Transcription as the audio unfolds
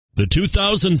The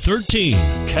 2013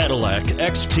 Cadillac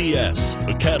XTS.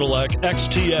 The Cadillac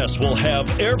XTS will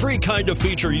have every kind of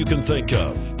feature you can think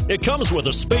of. It comes with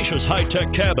a spacious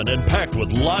high-tech cabin and packed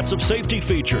with lots of safety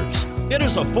features. It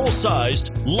is a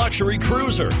full-sized luxury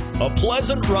cruiser, a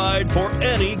pleasant ride for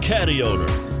any Caddy owner.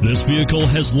 This vehicle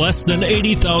has less than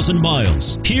 80,000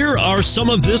 miles. Here are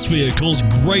some of this vehicle's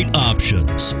great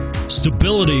options: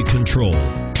 stability control,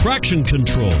 traction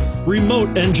control,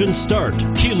 remote engine start,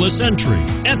 keyless entry,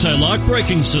 anti-lock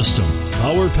braking system,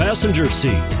 power passenger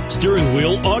seat, steering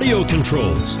wheel audio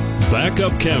controls,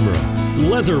 backup camera,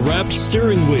 leather-wrapped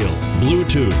steering wheel,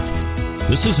 Bluetooth.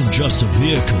 This isn't just a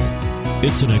vehicle,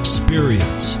 it's an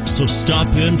experience. So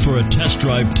stop in for a test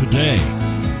drive today.